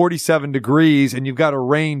 47 degrees, and you've got a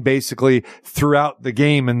rain basically throughout the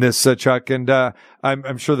game in this, Chuck. And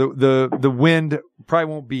I'm sure the wind probably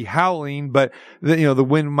won't be howling, but the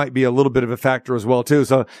wind might be a little bit of a factor as well too.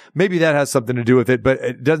 So maybe that has something to do with it. But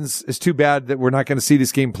it's too bad that we're not going to see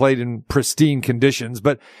this game played in pristine conditions.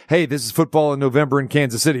 But hey, this is football in November in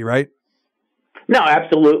Kansas City, right? No,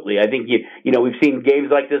 absolutely. I think we've seen games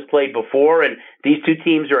like this played before, and these two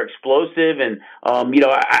teams are explosive. And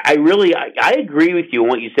I agree with you on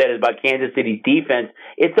what you said about Kansas City's defense.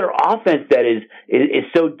 It's their offense that is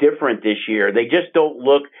so different this year. They just don't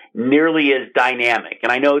look nearly as dynamic.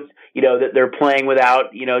 And I know that they're playing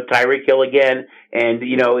without, Tyreek Hill again. And,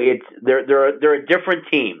 they're a different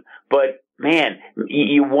team. But, man,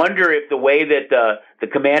 you wonder if the way that the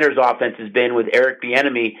Commanders' offense has been with Eric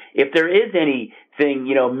Bieniemy, if there is anything,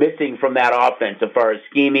 missing from that offense as far as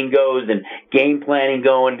scheming goes and game planning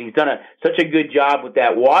going. He's done such a good job with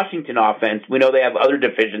that Washington offense. We know they have other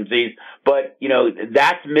deficiencies, but,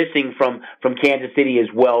 that's missing from Kansas City as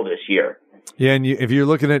well this year. Yeah, and if you're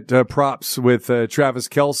looking at props with Travis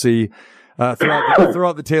Kelce,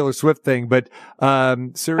 throughout the Taylor Swift thing, but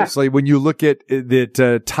seriously, when you look at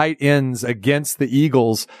that tight ends against the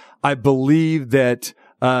Eagles, I believe that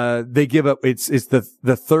they give up. It's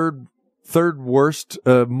the third worst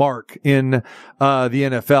mark in the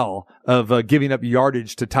NFL of giving up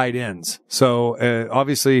yardage to tight ends. So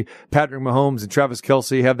obviously Patrick Mahomes and Travis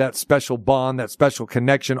Kelce have that special bond, that special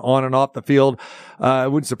connection on and off the field.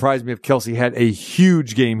 It wouldn't surprise me if Kelce had a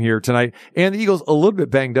huge game here tonight, and the Eagles a little bit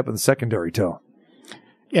banged up in the secondary too.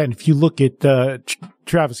 Yeah, and if you look at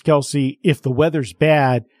Travis Kelce, if the weather's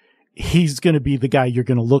bad, he's going to be the guy you're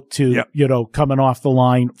going to look to, coming off the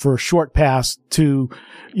line for a short pass to,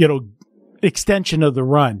 extension of the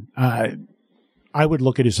run. I would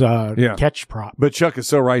look at his catch prop. But Chuck is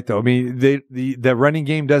so right, though. I mean, the running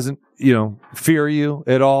game doesn't, fear you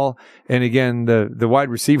at all. And again, the wide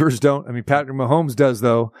receivers don't. I mean, Patrick Mahomes does,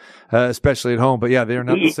 though, especially at home. But yeah, they're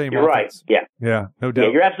not the same. You're offense. right. Yeah, no doubt.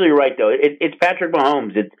 Yeah, you're absolutely right, though. It's Patrick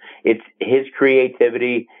Mahomes. It's his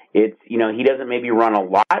creativity. It's he doesn't maybe run a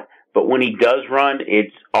lot, but when he does run,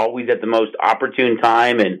 it's always at the most opportune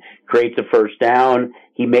time and creates a first down.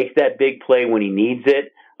 He makes that big play when he needs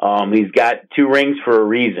it. He's got 2 rings for a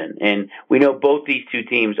reason. And we know both these two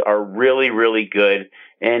teams are really, really good.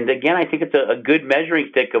 And again, I think it's a good measuring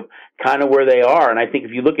stick of kind of where they are. And I think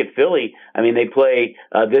if you look at Philly, I mean, they play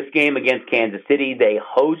this game against Kansas City. They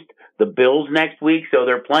host the Bills next week. So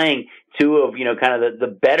they're playing 2 of, kind of the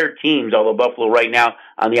better teams, although Buffalo right now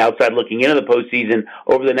on the outside looking into the postseason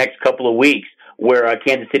over the next couple of weeks, where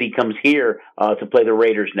Kansas City comes here to play the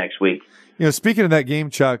Raiders next week. Speaking of that game,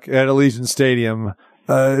 Chuck, at Allegiant Stadium,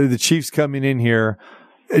 the Chiefs coming in here,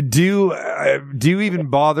 do you even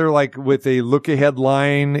bother with a look ahead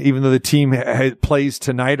line, even though the team plays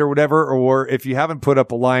tonight or whatever? Or if you haven't put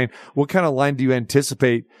up a line, what kind of line do you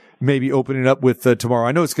anticipate maybe opening up with tomorrow?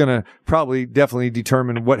 I know it's going to probably definitely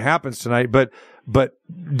determine what happens tonight, but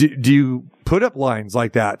do you put up lines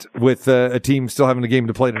like that with a team still having a game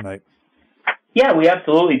to play tonight? Yeah, we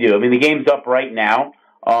absolutely do. I mean, the game's up right now.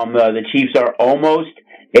 The Chiefs are almost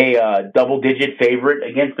a double-digit favorite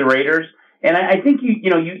against the Raiders, and I think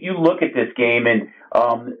you look at this game, and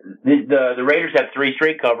the Raiders have 3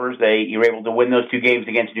 straight covers. You were able to win those 2 games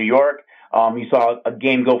against New York. You saw a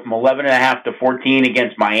game go from 11.5 to 14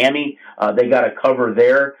 against Miami. They got a cover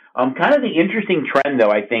there. Kind of the interesting trend,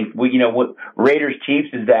 though, I think, what Raiders Chiefs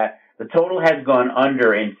is that the total has gone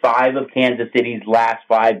under in 5 of Kansas City's last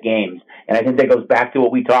 5 games. And I think that goes back to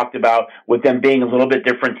what we talked about with them being a little bit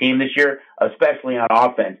different team this year, especially on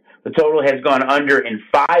offense. The total has gone under in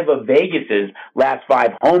 5 of Vegas's last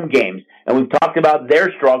 5 home games. And we've talked about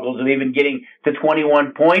their struggles of even getting to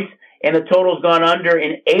 21 points. And the total's gone under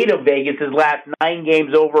in 8 of Vegas's last 9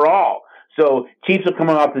 games overall. So Chiefs are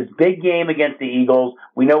coming off this big game against the Eagles.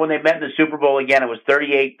 We know when they met in the Super Bowl again, it was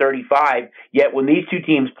 38-35. Yet when these 2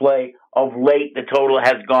 teams play of late, the total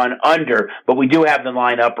has gone under. But we do have the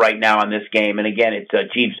line up right now on this game. And again,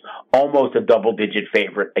 it's Chiefs almost a double-digit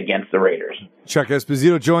favorite against the Raiders. Chuck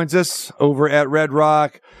Esposito joins us over at Red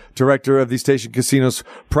Rock, director of the Station Casinos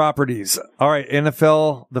Properties. All right,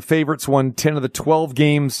 NFL, the favorites won 10 of the 12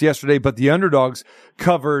 games yesterday, but the underdogs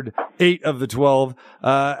covered 8 of the 12.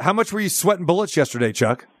 How much were you sweating bullets yesterday,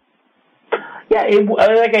 Chuck? Yeah,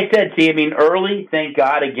 like I said, early, thank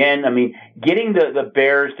God, again, getting the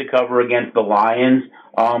Bears to cover against the Lions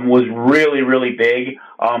was really, really big,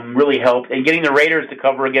 really helped. And getting the Raiders to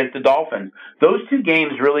cover against the Dolphins. Those 2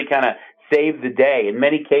 games really kind of saved the day. In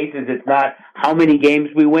many cases, it's not how many games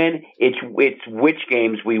we win, it's which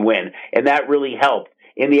games we win. And that really helped.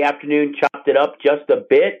 In the afternoon, chopped it up just a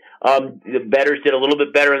bit. The bettors did a little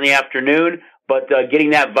bit better in the afternoon. But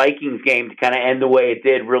getting that Vikings game to kind of end the way it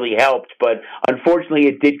did really helped. But unfortunately,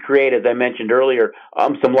 it did create, as I mentioned earlier,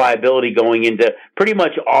 some liability going into pretty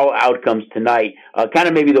much all outcomes tonight. Kind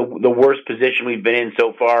of maybe the worst position we've been in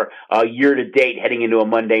so far year to date heading into a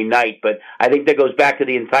Monday night. But I think that goes back to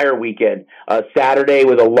the entire weekend. Saturday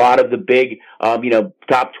with a lot of the big,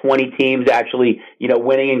 top 20 teams actually,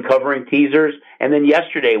 winning and covering teasers. And then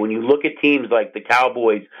yesterday, when you look at teams like the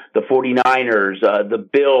Cowboys, the 49ers, the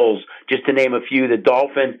Bills, just to name a few, the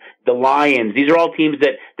Dolphins, the Lions, these are all teams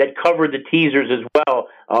that covered the teasers as well.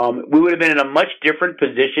 We would have been in a much different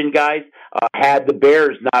position, guys, had the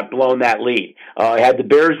Bears not blown that lead. Had the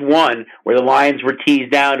Bears won, where the Lions were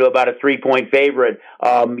teased down to about a 3-point favorite,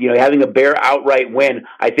 having a Bear outright win,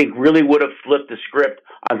 I think really would have flipped the script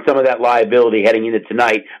on some of that liability heading into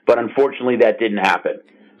tonight. But unfortunately, that didn't happen.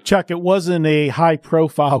 Chuck, it wasn't a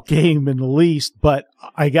high-profile game in the least, but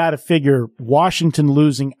I got to figure Washington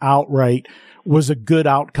losing outright was a good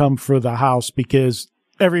outcome for the house because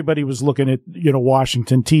everybody was looking at,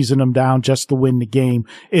 Washington teasing them down just to win the game,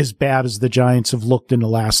 as bad as the Giants have looked in the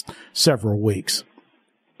last several weeks.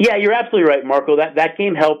 Yeah, you're absolutely right, Marco. That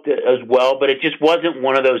game helped as well, but it just wasn't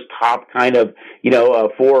one of those top kind of,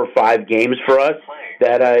 4 or 5 games for us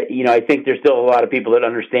that, I think there's still a lot of people that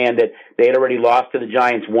understand that they had already lost to the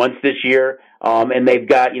Giants once this year. And they've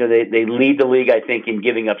got, they lead the league, I think, in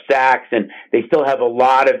giving up sacks, and they still have a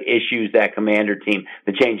lot of issues, that Commander team.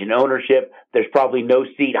 The change in ownership, there's probably no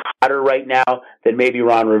seat hotter right now than maybe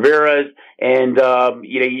Ron Rivera's. And,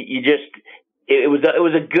 it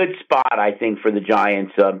was a good spot, I think, for the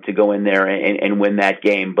Giants to go in there and win that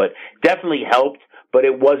game, but definitely helped. But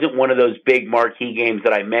it wasn't one of those big marquee games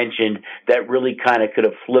that I mentioned that really kind of could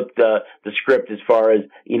have flipped the script as far as,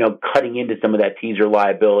 cutting into some of that teaser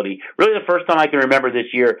liability. Really the first time I can remember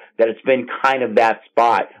this year that it's been kind of that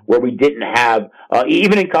spot where we didn't have,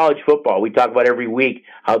 even in college football, we talk about every week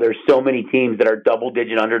how there's so many teams that are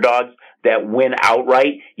double-digit underdogs that win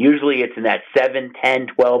outright. Usually it's in that 7, 10,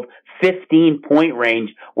 12, 15-point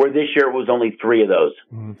range, where this year it was only 3 of those.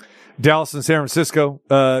 Mm-hmm. Dallas and San Francisco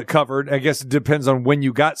covered. I guess it depends on when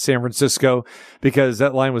you got San Francisco, because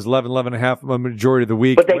that line was 11.5 a majority of the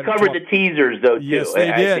week. But they covered the teasers, though, too. Yes, they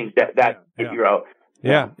did. I think that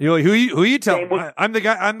Yeah. Who you telling? I'm the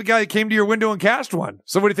guy that came to your window and cast one.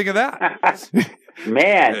 So what do you think of that?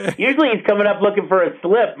 Man, usually he's coming up looking for a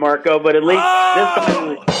slip, Marco, but at least this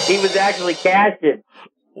time he was actually casted.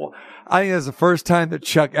 Well, I think that's the first time that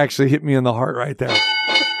Chuck actually hit me in the heart right there.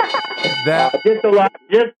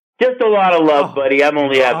 Just a lot of love, buddy. I'm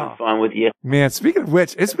only having fun with you. Man, speaking of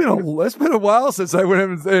which, it's been a while since I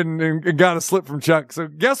went and got a slip from Chuck. So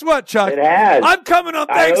guess what, Chuck? It has. I'm coming on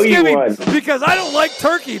Thanksgiving because I don't like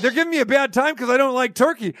turkey. They're giving me a bad time because I don't like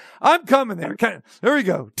turkey. I'm coming there. There we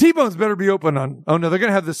go. T-Bones better be open on. Oh no, they're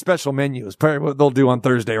gonna have this special menu. It's probably what they'll do on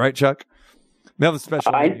Thursday, right, Chuck? They have a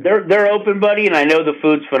special menu. They're open, buddy, and I know the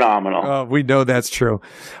food's phenomenal. Oh, we know that's true.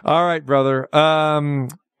 All right, brother. All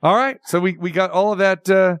right. So we got all of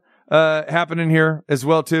that happening here as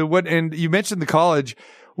well too. And you mentioned the college.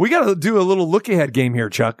 We got to do a little look ahead game here,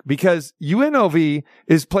 Chuck, because UNLV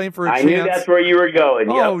is playing for a chance. I knew that's where you were going.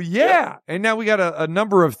 Oh, yeah. Yep. And now we got a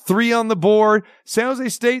number of 3 on the board. San Jose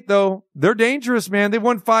State, though, they're dangerous, man. They've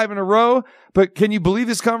won 5 in a row. But can you believe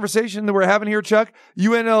this conversation that we're having here, Chuck?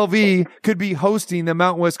 UNLV could be hosting the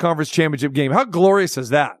Mountain West Conference Championship game. How glorious is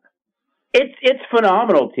that? It's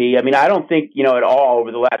phenomenal, T. I mean, I don't think, at all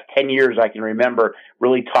over the last 10 years I can remember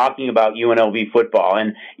really talking about UNLV football,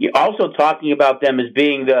 and also talking about them as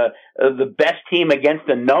being the best team against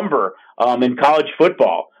the number in college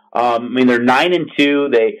football. I mean, they're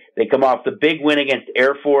 9-2. They come off the big win against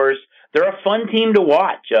Air Force. They're a fun team to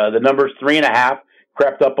watch. The number's 3.5,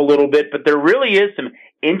 crept up a little bit, but there really is some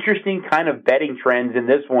interesting kind of betting trends in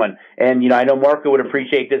this one. And, I know Marco would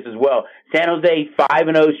appreciate this as well. San Jose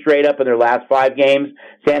 5-0 straight up in their last 5 games.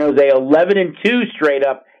 San Jose 11-2 straight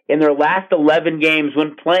up in their last 11 games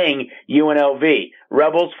when playing UNLV.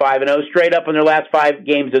 Rebels 5-0 straight up in their last 5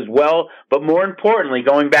 games as well. But more importantly,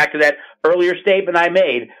 going back to that earlier statement I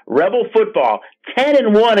made, Rebel football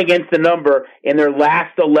 10-1 against the number in their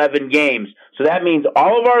last 11 games. So that means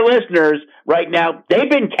all of our listeners right now, they've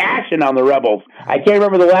been cashing on the Rebels. I can't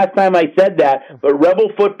remember the last time I said that, but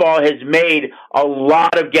Rebel football has made a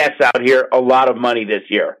lot of guests out here, a lot of money this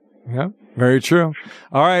year. Yeah, very true.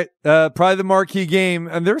 All right, probably the marquee game,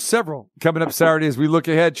 and there's several coming up Saturday as we look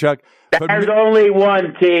ahead, Chuck. There's only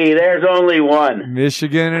one, T. There's only one.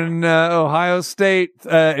 Michigan and Ohio State.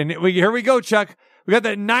 And here we go, Chuck. We got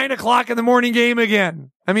that 9 o'clock in the morning game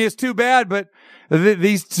again. I mean, it's too bad, but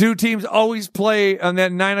these two teams always play on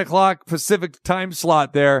that 9 o'clock Pacific time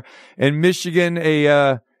slot there. And Michigan,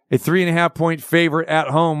 a 3.5 point favorite at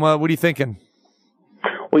home. What are you thinking?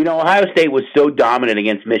 Well, Ohio State was so dominant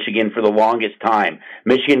against Michigan for the longest time.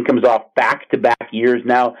 Michigan comes off back-to-back years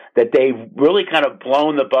now that they've really kind of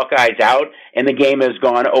blown the Buckeyes out, and the game has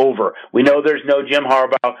gone over. We know there's no Jim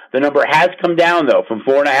Harbaugh. The number has come down, though, from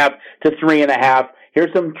 4.5 to 3.5.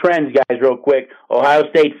 Here's some trends, guys, real quick. Ohio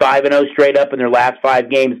State 5-0 straight up in their last 5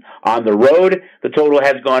 games on the road. The total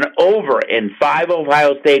has gone over in 5 of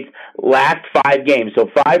Ohio State's last 5 games. So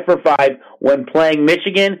 5 for 5 when playing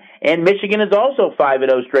Michigan, and Michigan is also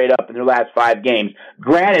 5-0 straight up in their last 5 games.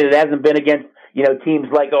 Granted, it hasn't been against teams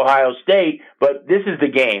like Ohio State, but this is the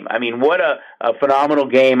game. I mean, what a phenomenal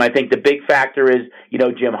game. I think the big factor is,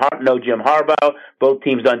 Jim Harbaugh, both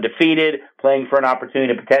teams undefeated, playing for an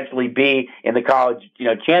opportunity to potentially be in the college,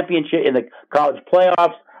 championship, in the college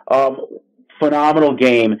playoffs. Phenomenal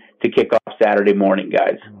game to kick off Saturday morning,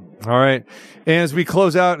 guys. All right. And as we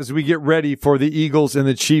close out, as we get ready for the Eagles and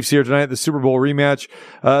the Chiefs here tonight, the Super Bowl rematch,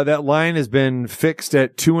 that line has been fixed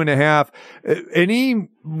at 2.5. Any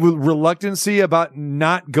reluctancy about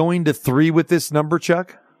not going to 3 with this number,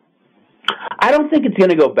 Chuck? I don't think it's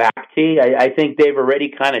going to go back, T. I think they've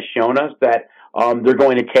already kind of shown us that they're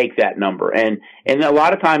going to take that number. And a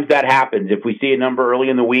lot of times that happens. If we see a number early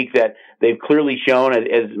in the week that they've clearly shown,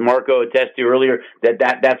 as Marco attested to earlier,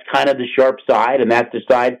 that's kind of the sharp side, and that's the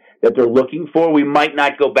side that they're looking for, we might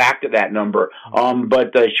not go back to that number.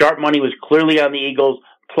 But sharp money was clearly on the Eagles,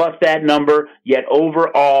 plus that number, yet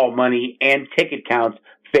overall money and ticket counts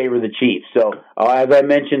favor the Chiefs. So, as I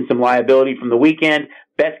mentioned, some liability from the weekend.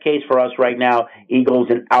 Best case for us right now,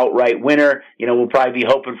 Eagles an outright winner. We'll probably be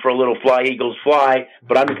hoping for a little fly, Eagles fly,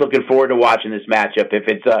 but I'm just looking forward to watching this matchup. If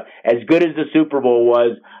it's as good as the Super Bowl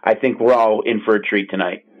was, I think we're all in for a treat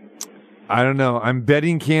tonight. I don't know. I'm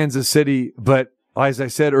betting Kansas City, but as I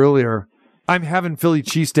said earlier, I'm having Philly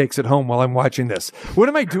cheesesteaks at home while I'm watching this. What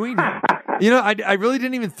am I doing here? I really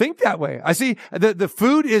didn't even think that way. I see the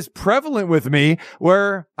food is prevalent with me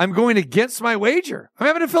where I'm going against my wager. I'm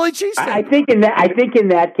having a Philly cheesesteak. I think in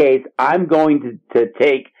that case, I'm going to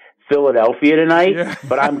take Philadelphia tonight,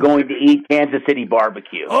 but I'm going to eat Kansas City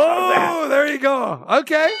barbecue. Oh, there you go.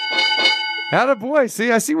 Okay. Attaboy.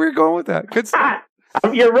 See, I see where you're going with that. Good stuff.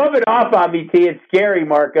 You're rubbing off on me, T. It's scary,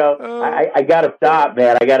 Marco. I got to stop,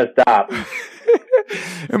 man. I got to stop.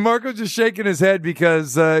 And Marco's just shaking his head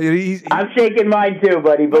because I'm shaking mine too,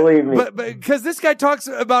 buddy. Believe me. But because this guy talks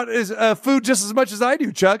about his food just as much as I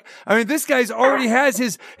do, Chuck. I mean, this guy's already has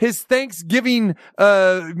his Thanksgiving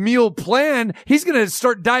meal plan. He's going to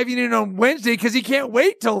start diving in on Wednesday because he can't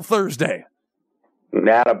wait till Thursday.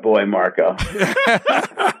 Attaboy, Marco.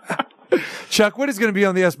 Chuck, what is going to be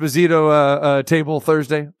on the Esposito table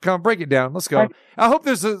Thursday? Come on, break it down. Let's go. I hope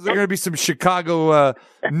there's going to be some Chicago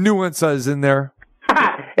nuances in there.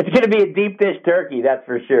 It's going to be a deep dish turkey, that's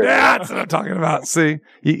for sure. Yeah, that's what I'm talking about. See,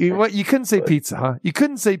 you couldn't say pizza, huh? You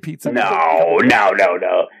couldn't say pizza. No.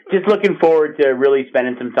 Just looking forward to really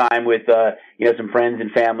spending some time with some friends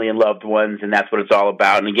and family and loved ones, and that's what it's all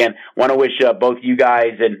about. And again, want to wish both you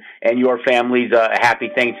guys and your families a happy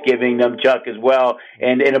Thanksgiving. Chuck as well,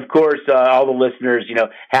 and of course all the listeners.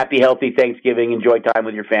 Happy, healthy Thanksgiving. Enjoy time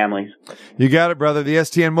with your families. You got it, brother. The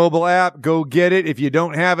STN mobile app. Go get it. If you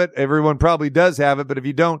don't have it, everyone probably does have it, but if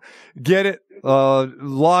you don't, get it.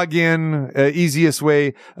 Log in, easiest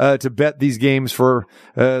way to bet these games for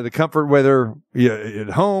the comfort, whether you're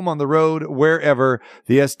at home, on the road, wherever,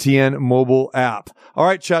 the STN mobile app. All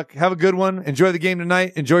right, Chuck, have a good one. Enjoy the game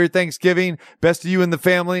tonight. Enjoy your Thanksgiving. Best to you and the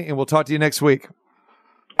family, and we'll talk to you next week.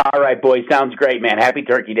 All right, boys. Sounds great, man. Happy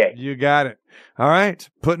Turkey Day. You got it. All right.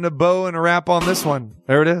 Putting a bow and a wrap on this one.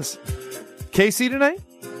 There it is. KC tonight?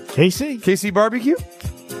 KC barbecue?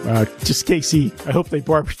 Just KC. I hope they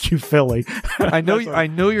barbecue Philly. I know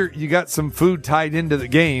you got some food tied into the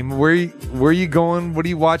game. Where are you going? What are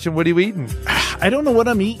you watching? What are you eating? I don't know what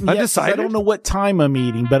I'm eating yet. I don't know what time I'm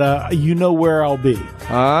eating, but you know where I'll be.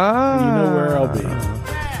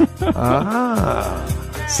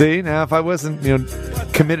 See, now if I wasn't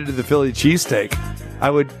committed to the Philly cheesesteak, I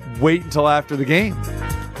would wait until after the game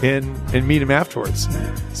and meet him afterwards.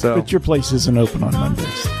 So, but your place isn't open on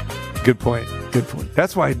Mondays. Good point.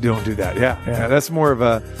 That's why I don't do that. Yeah. That's more of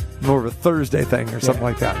a Thursday thing or something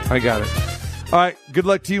like that. I got it. All right. Good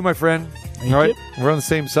luck to you, my friend. All right. We're on the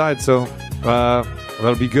same side, so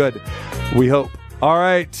that'll be good. We hope. All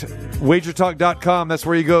right. WagerTalk.com. That's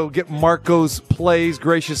where you go. Get Marco's plays.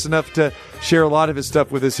 Gracious enough to share a lot of his stuff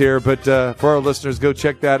with us here. But for our listeners, go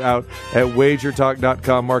check that out at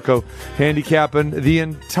WagerTalk.com. Marco handicapping the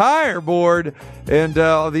entire board and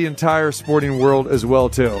the entire sporting world as well,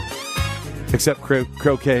 too. Except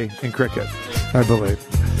croquet and cricket, I believe.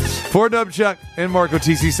 For Dub Chuck and Marco,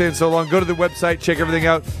 TC saying so long. Go to the website. Check everything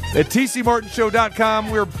out at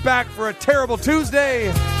tcmartinshow.com. We're back for a terrible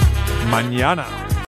Tuesday. Mañana.